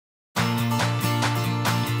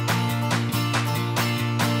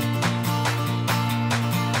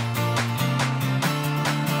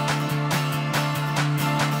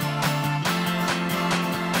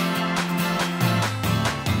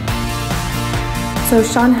So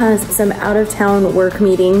Shaun has some out-of-town work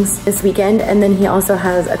meetings this weekend, and then he also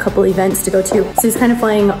has a couple events to go to. So he's kind of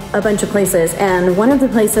flying a bunch of places, and one of the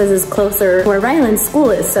places is closer to where Ryland's school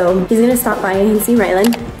is. So he's gonna stop by and see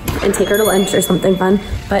Ryland and take her to lunch or something fun.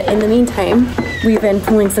 But in the meantime, we've been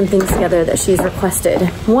pulling some things together that she's requested.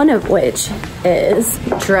 One of which is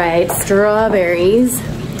dried strawberries.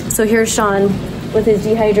 So here's Shaun with his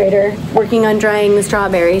dehydrator working on drying the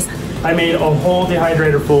strawberries. I made a whole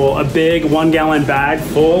dehydrator full, a big 1 gallon bag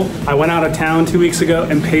full. I went out of town 2 weeks ago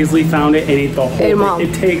and Paisley found it and ate the whole thing.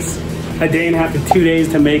 It takes a day and a half to 2 days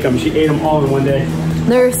to make them. She ate them all in one day.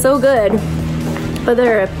 They're so good, but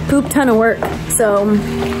they're a poop ton of work. So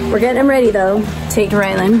we're getting them ready though. Take to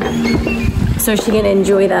Ryland so she can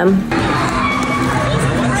enjoy them.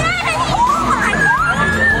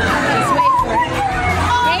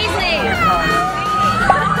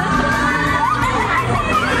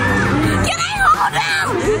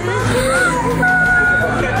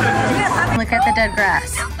 Look at the dead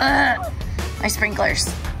grass. Ugh, my sprinklers.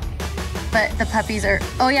 But the puppies are,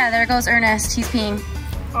 oh yeah, there goes Ernest. He's peeing.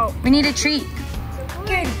 Oh. We need a treat.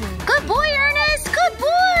 Good boy, Ernest, good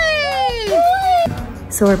boy!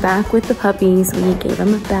 So we're back with the puppies. We gave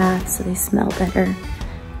them a bath so they smell better.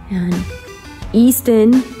 And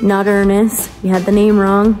Easton, not Ernest, we had the name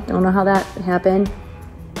wrong. Don't know how that happened.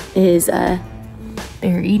 Is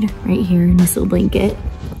buried right here in this little blanket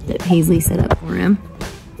that Paisley set up for him.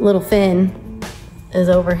 Little Finn is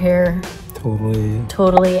over here.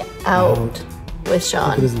 Totally out with Shaun.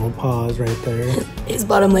 Look at his little paws right there. His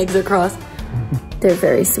bottom legs are crossed. They're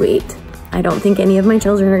very sweet. I don't think any of my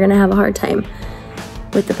children are gonna have a hard time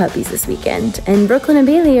with the puppies this weekend. And Brooklyn and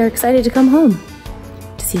Bailey are excited to come home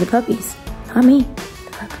to see the puppies. Not me,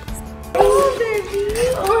 the puppies. Oh, baby.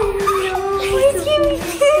 Oh, no.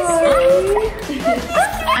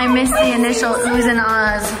 I missed the initial oohs and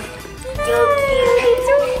ahs.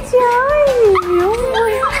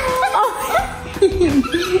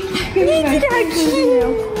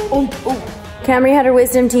 Camry had her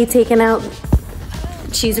wisdom teeth taken out.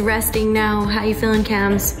 She's resting now. How you feeling,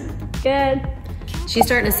 Cams? Good. She's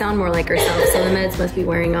starting to sound more like herself, so the meds must be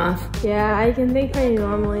wearing off. Yeah, I can think pretty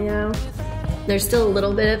normally now. There's still a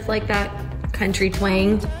little bit of like that country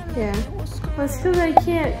twang. Yeah. Well, it's because I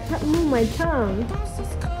can't move my tongue.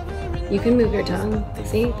 You can move your tongue.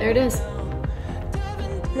 See, there it is.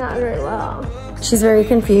 Not very well. She's very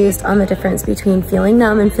confused on the difference between feeling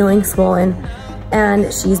numb and feeling swollen,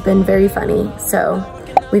 and she's been very funny. So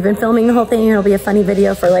we've been filming the whole thing, and it'll be a funny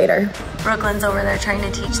video for later. Brooklyn's over there trying to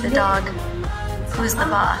teach the dog who's the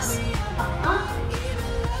boss.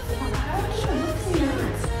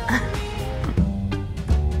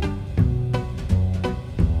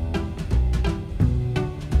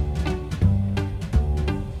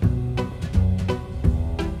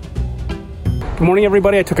 Good morning,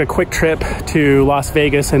 everybody. I took a quick trip to Las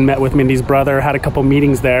Vegas and met with Mindy's brother, had a couple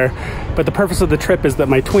meetings there. But the purpose of the trip is that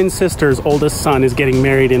my twin sister's oldest son is getting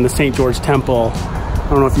married in the St. George Temple. I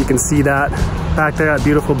don't know if you can see that back there, that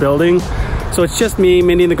beautiful building. So it's just me,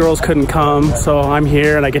 Mindy and the girls couldn't come, so I'm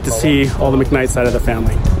here and I get to see all the McKnight side of the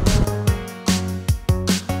family.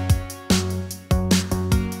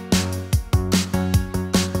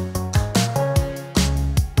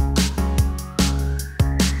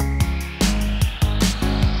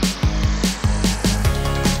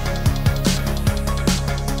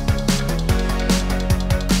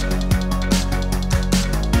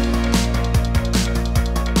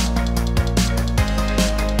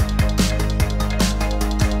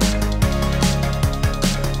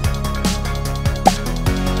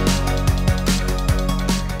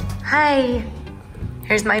 Hi.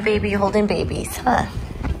 Here's my baby holding babies. Huh.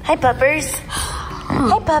 Hi, puppers.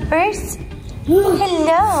 Hi, puppers.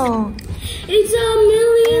 Hello. It's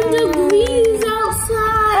 1,000,000 degrees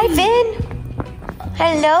outside. Hi, Finn.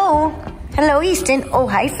 Hello. Hello, Easton. Oh,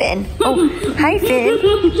 hi, Finn. Oh, hi, Finn.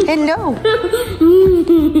 Hello.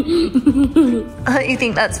 You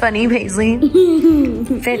think that's funny, Paisley?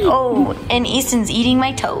 Finn. Oh, and Easton's eating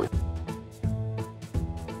my toes.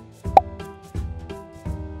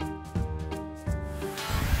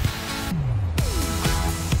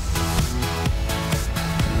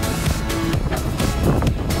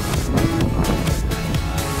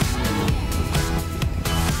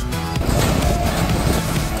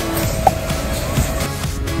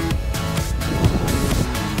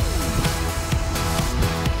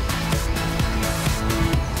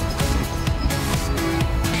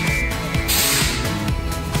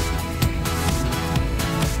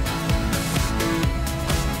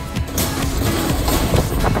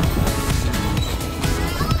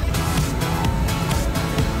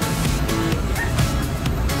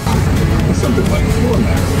 something like floor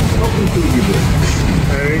mats help improve your business.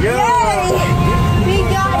 There you go. Yay! We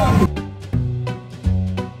got it!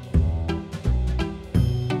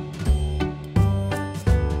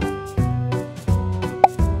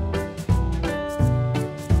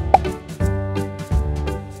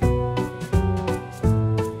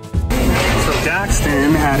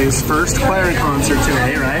 Daxton had his first choir concert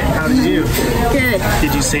today, right? How did you? Good.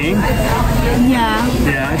 Did you sing? Yeah.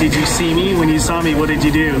 Yeah. Did you see me? When you saw me, what did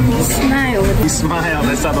you do? Smile. You smiled.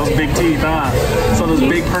 I saw those big teeth, huh? I saw those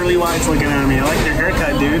big pearly whites looking at me. I like your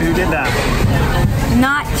haircut, dude. Who did that?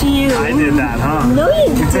 Not you. I did that, huh? No,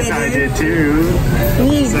 you didn't. I did too.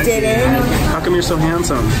 You Sexy. didn't. How come you're so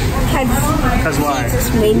handsome? Because why?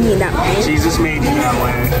 Jesus made me that way. Jesus made you that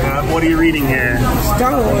way. What are you reading here?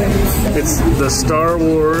 Star Wars. It's the Star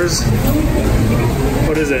Wars.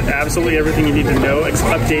 What is it? Absolutely everything you need to know,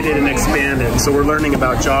 updated and expanded. So we're learning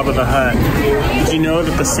about Jabba the Hutt. Did you know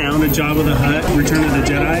that the sound of Jabba the Hutt, Return of the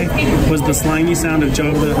Jedi, was the slimy sound of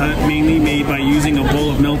Jabba the Hutt, mainly made by using a bowl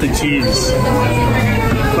of melted cheese?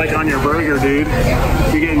 Like on your burger, dude.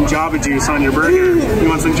 You're getting Jabba juice on your burger. You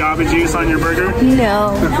want some Jabba juice on your burger?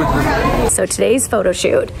 No. So today's photo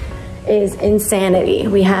shoot is insanity.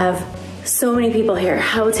 We have so many people here.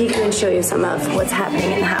 I will take you and show you some of what's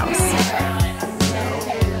happening in the house.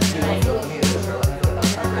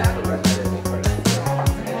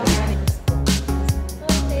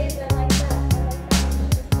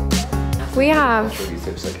 We have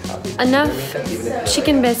enough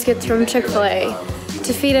chicken biscuits from Chick-fil-A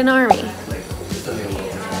to feed an army.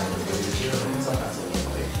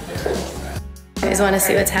 You guys want to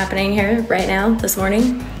see what's happening here right now, this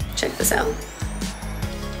morning? Check this out.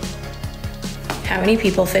 How many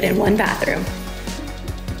people fit in one bathroom?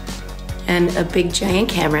 And a big giant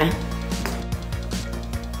camera.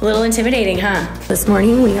 A little intimidating, huh? This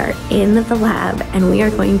morning we are in the lab and we are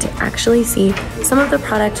going to actually see some of the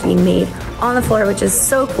product being made on the floor, which is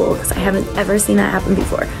so cool because I haven't ever seen that happen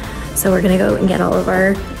before. So we're gonna go and get all of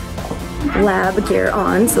our lab gear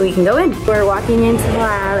on so we can go in. We're walking into the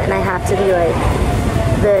lab and I have to be like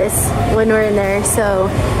this when we're in there. So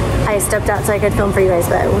I stepped out so I could film for you guys,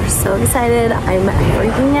 but we're so excited. I'm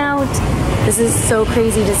freaking out. This is so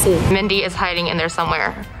crazy to see. Mindy is hiding in there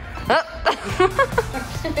somewhere.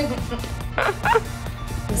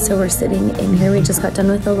 So we're sitting in here. We just got done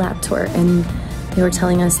with the lab tour and they were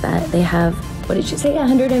telling us that they have, what did you say,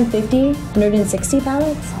 150, 160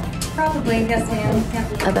 pallets? Probably, yes ma'am.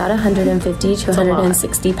 Yeah. About 150 to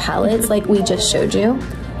 160 pallets, like we just showed you,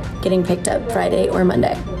 getting picked up Friday or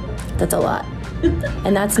Monday. That's a lot.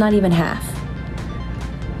 And that's not even half.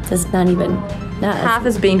 That's not even, Half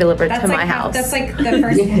is being delivered to my house. That's like the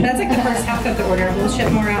first. That's like the first half of the order. We'll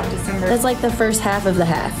ship more out in December. that's like the first half of the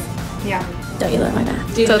half. Yeah. Don't you learn my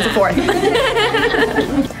math? So it's a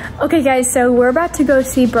fourth. Okay guys, so we're about to go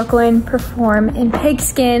see Brooklyn perform in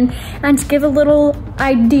Pigskin, and to give a little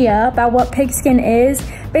idea about what Pigskin is,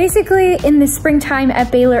 basically in the springtime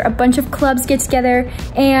at Baylor, a bunch of clubs get together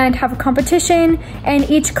and have a competition, and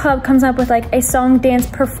each club comes up with like a song dance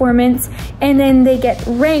performance, and then they get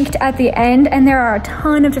ranked at the end, and there are a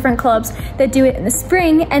ton of different clubs that do it in the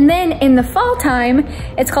spring, and then in the fall time,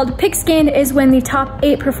 it's called Pigskin, is when the top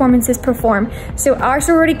 8 performances perform. So our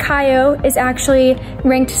sorority Kaio is actually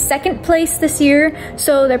ranked 2nd place this year,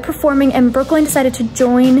 so they're performing, and Brooklyn decided to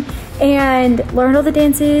join and learn all the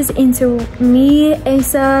dances. And so me,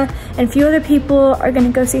 Asa, and a few other people are gonna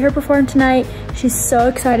go see her perform tonight. She's so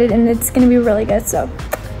excited and it's gonna be really good, so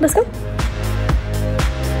let's go.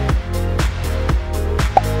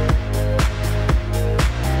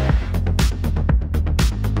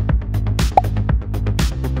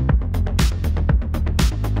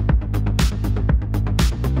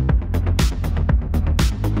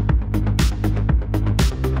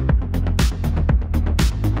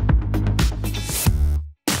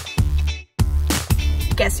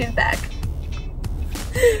 Guess who's back?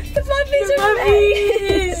 The puppies are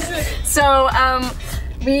back! So,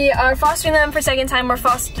 we are fostering them for 2nd time. We're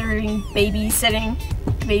fostering, babysitting,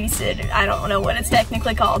 I don't know what it's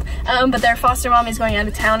technically called. But their foster mom is going out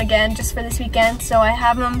of town again just for this weekend. So I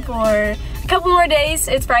have them for a couple more days.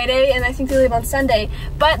 It's Friday and I think they leave on Sunday.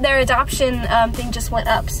 But their adoption thing just went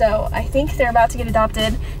up. So I think they're about to get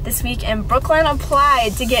adopted this week, and Brooklyn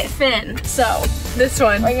applied to get Finn. So This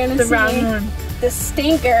one, we're gonna the see brown one. the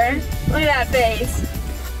stinker. Look at that face.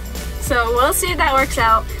 So we'll see if that works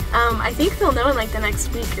out. I think they'll know in like the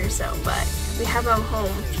next week or so, but we have them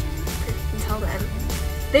home until then.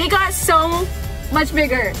 They got so much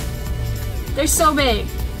bigger. They're so big.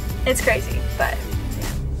 It's crazy, but